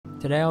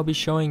Today I'll be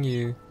showing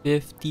you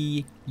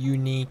 50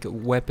 unique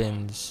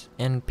weapons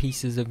and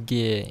pieces of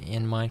gear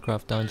in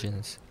Minecraft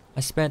dungeons.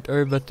 I spent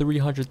over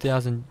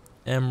 300,000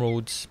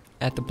 emeralds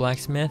at the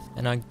blacksmith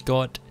and I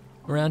got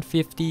around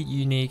 50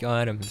 unique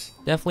items.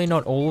 Definitely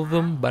not all of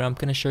them, but I'm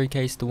going to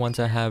showcase the ones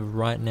I have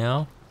right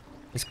now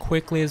as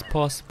quickly as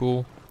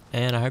possible,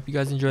 and I hope you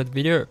guys enjoyed the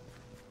video.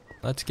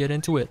 Let's get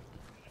into it.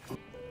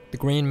 The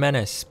Green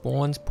Menace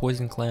spawns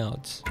poison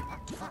clouds.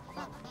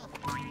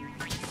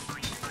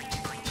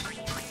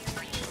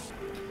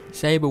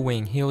 Saber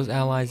Wing heals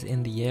allies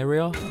in the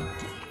area.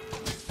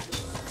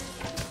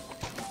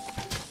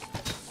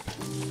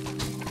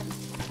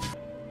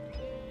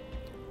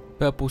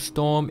 Purple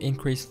Storm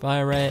increased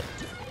fire rate.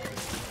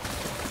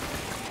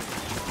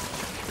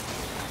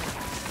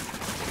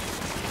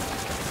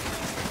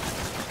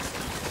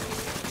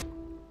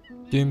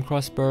 Doom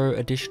Crossbow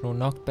additional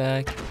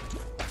knockback.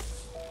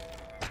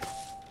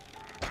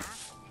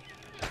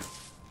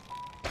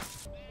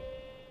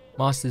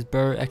 Master's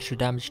Bow extra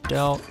damage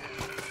dealt.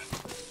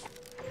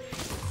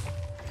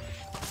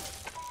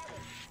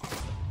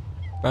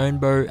 Bone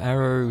bow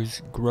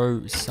arrows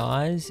grow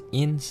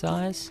in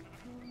size.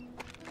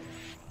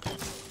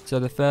 So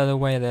the further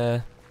away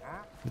the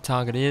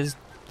target is,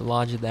 the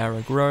larger the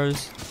arrow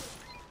grows.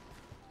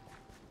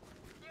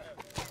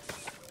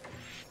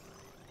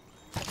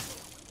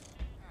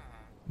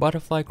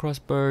 Butterfly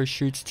crossbow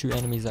shoots 2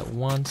 enemies at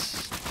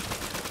once.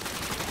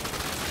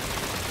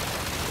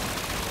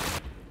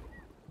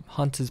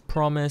 Hunter's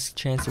Promise,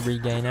 chance to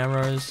regain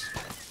arrows.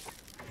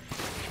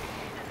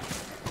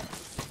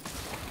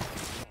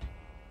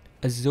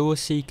 Azure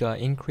Seeker,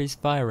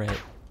 increased fire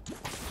rate.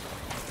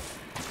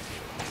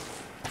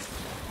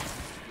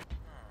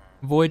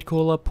 Void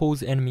Caller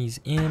pulls enemies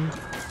in.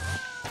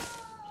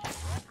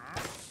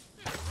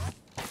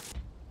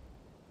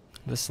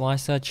 The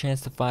Slicer,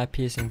 chance to fire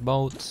piercing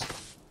bolts.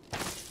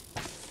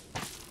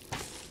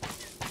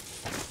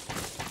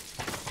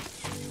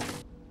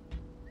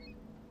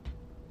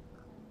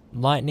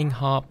 Lightning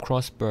Harp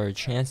crossbow,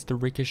 chance to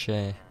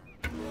ricochet.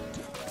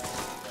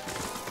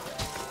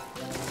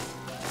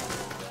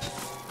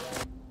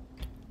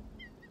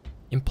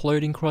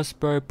 Imploding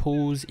crossbow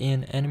pulls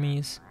in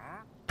enemies.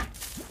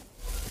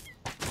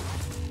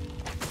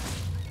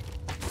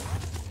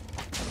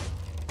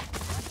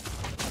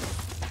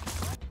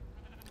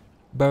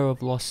 Bow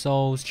of Lost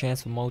Souls,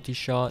 chance for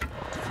multi-shot.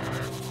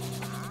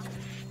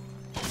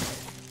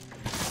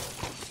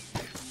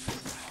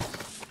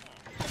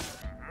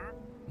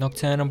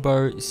 Nocturnal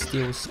Bow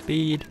steals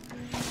speed.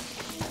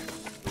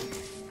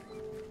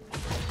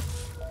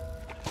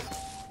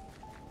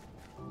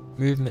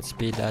 Movement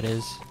speed, that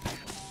is.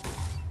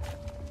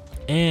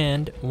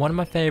 And one of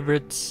my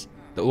favorites,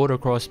 the auto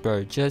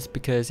crossbow, just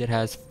because it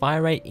has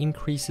fire rate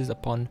increases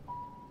upon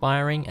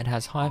firing, it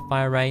has high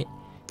fire rate,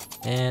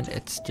 and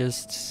it's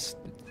just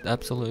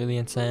absolutely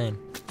insane.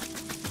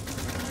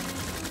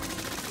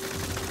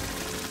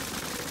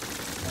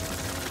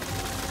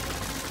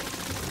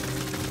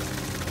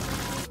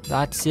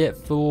 That's it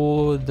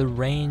for the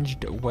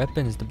ranged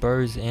weapons, the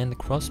bows and the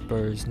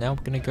crossbows. Now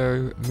we're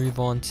gonna move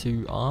on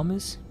to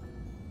armors.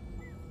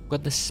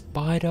 Got the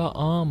spider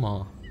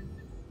armor.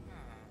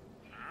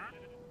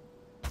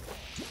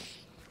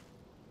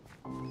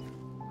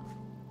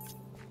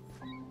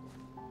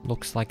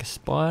 Looks like a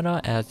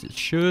spider, as it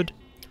should.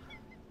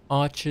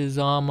 Archer's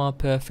armor,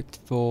 perfect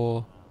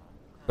for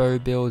bow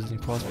builds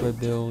and crossbow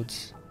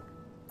builds.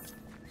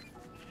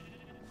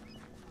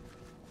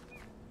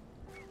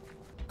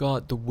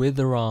 Got the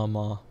Wither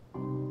armor.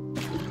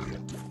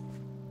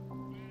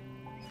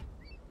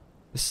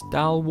 The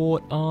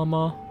Stalwart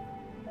armor.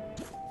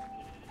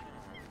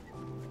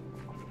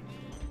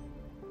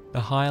 The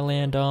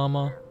Highland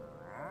armor.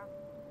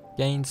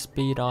 Gain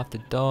speed after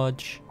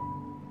dodge.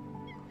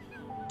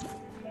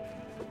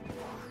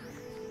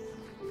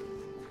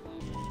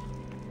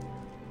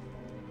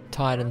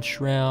 Titan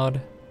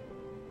Shroud.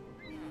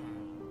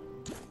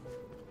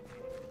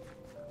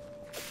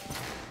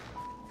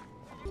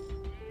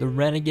 The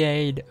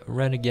Renegade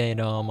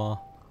armor.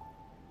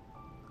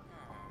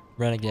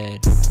 Renegade.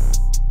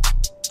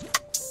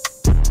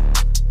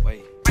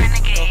 Wait.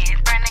 Renegade.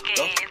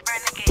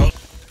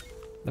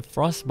 The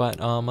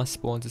Frostbite armor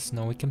spawns a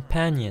snowy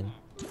companion.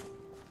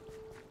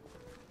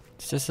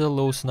 It's just a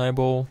little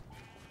snowball,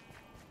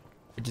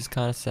 which is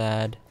kind of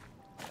sad.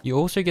 You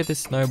also get the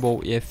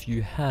snowball if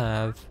you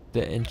have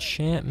the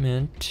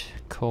enchantment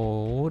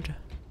called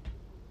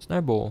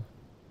Snowball,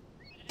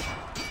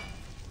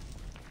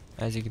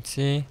 as you can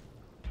see.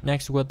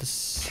 Next we got the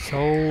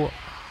Soul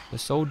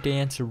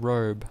Dancer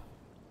Robe.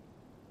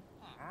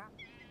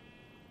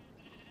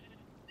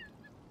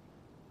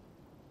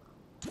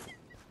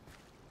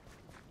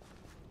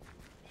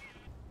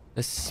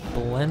 The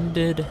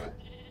Splendid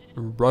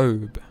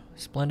Robe.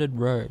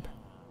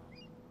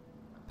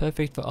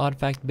 Perfect for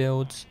artifact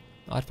builds,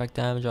 artifact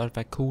damage,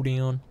 artifact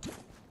cooldown.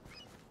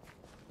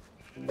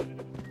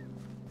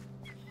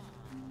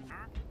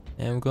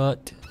 And we've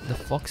got the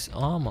Fox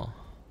Armor.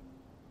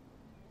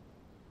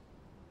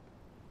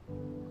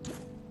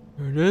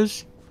 There it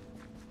is.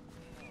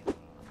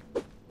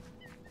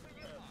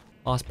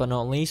 Last but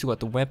not least, we got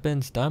the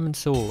weapons, Diamond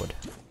Sword.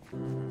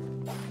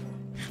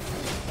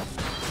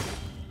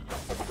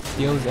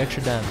 Deals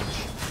extra damage.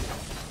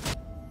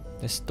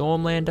 The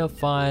Stormlander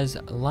fires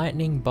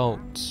lightning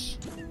bolts.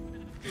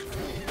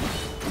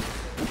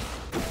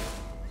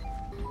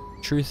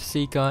 Truth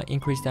Seeker,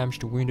 increased damage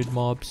to wounded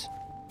mobs.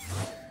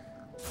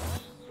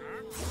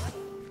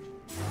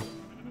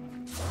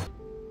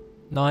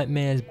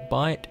 Nightmare's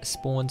Bite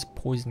spawns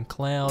poison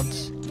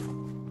clouds.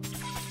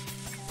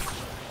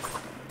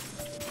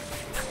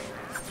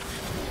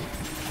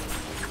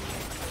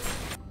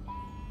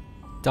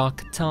 Dark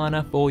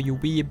Katana for all your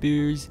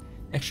weeaboos,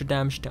 extra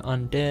damage to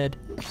undead.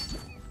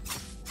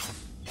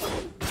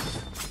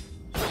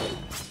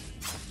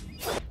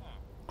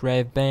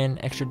 Grave Bane,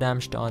 extra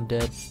damage to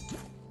undead.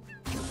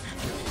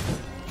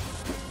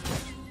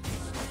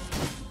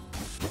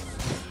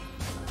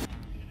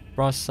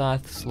 Frost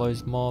Scythe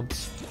slows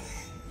mobs.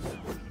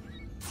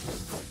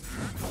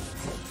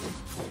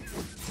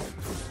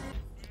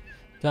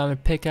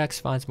 Diamond Pickaxe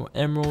finds more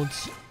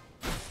emeralds.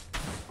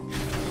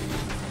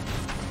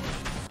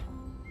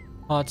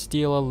 Heart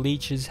Stealer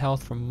leeches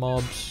health from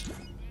mobs.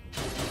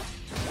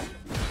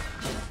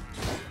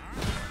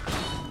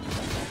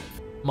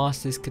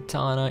 Master's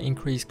Katana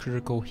increased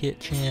critical hit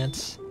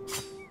chance.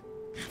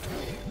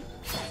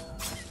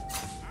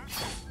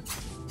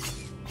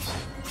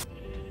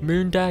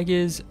 Moon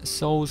Daggers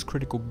Soul's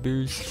critical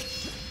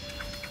boost.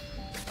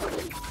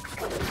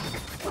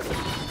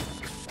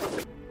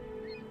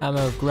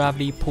 Hammer of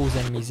Gravity pulls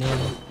enemies in.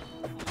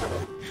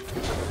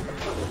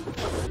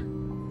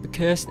 The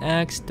Cursed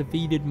Axe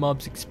defeated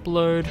mobs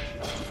explode.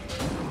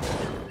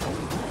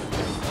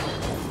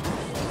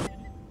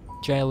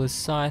 Jailer's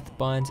Scythe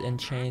binds and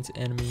chains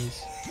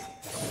enemies.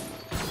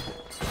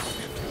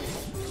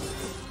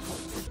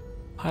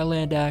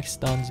 Highland Axe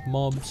stuns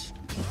mobs.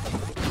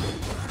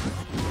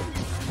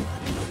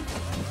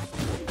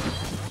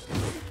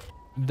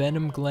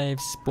 Venom Glaive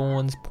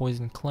spawns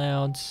poison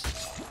clouds.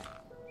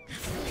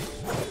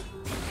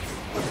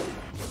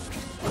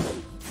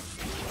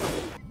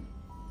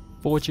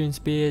 Fortune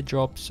Spear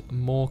drops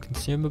more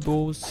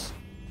consumables.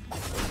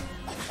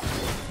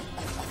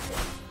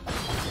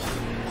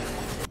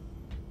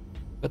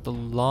 But the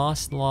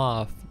last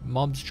laugh,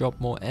 mobs drop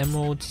more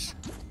emeralds.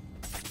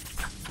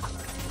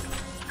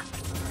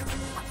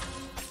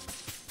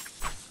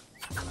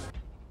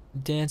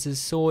 Dancer's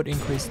Sword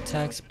increased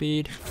attack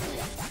speed.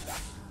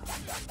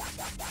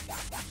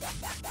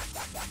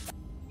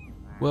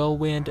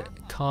 Whirlwind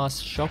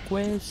casts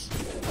shockwaves.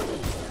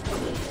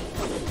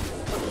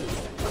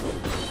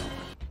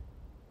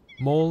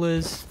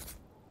 Maulers.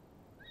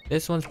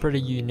 This one's pretty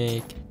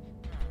unique.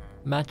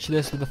 Match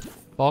this with the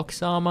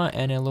fox armor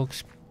and it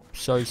looks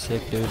so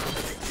sick, dude. Look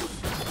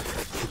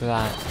at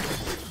that.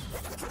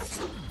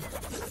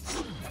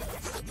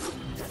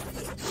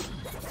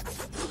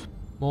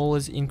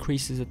 Maulers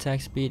increases attack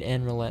speed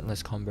and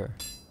relentless combo.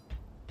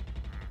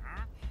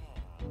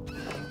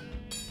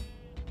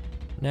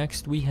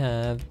 Next we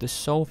have the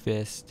Soul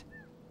Fist.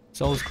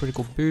 Soul's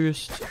critical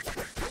boost.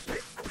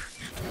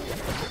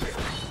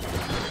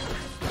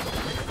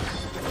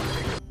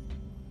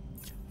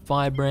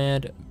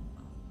 Firebrand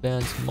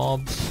burns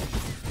mobs.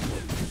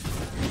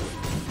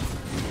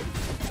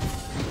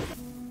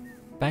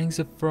 Bangs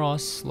of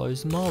Frost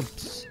slows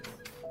mobs.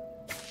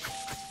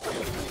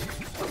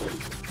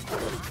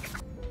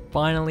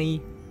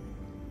 Finally,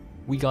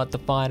 we got the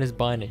Fighter's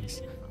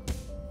Bindings.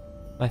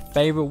 My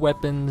favorite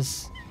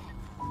weapons.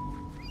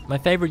 My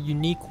favorite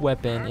unique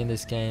weapon in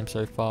this game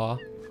so far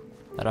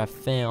that I've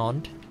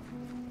found.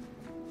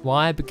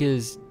 Why?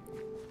 Because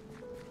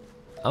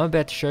I'm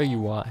about to show you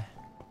why.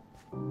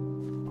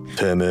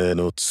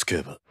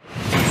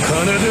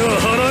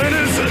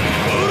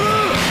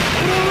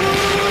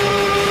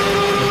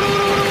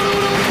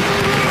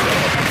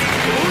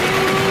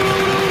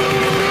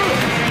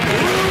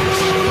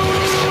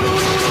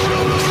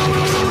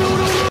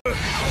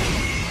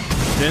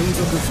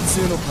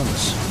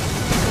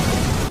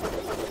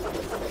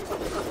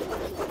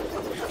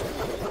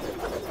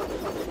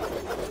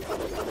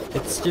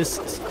 It's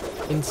just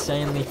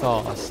insanely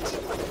fast.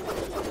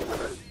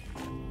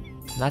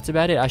 That's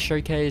about it. I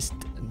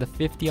showcased the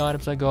 50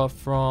 items I got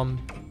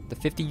from the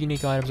 50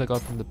 unique items I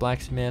got from the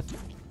blacksmith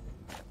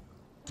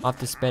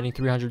after spending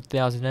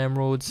 300,000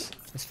 emeralds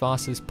as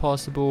fast as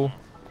possible.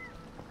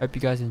 Hope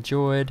you guys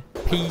enjoyed.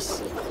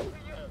 Peace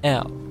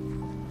out.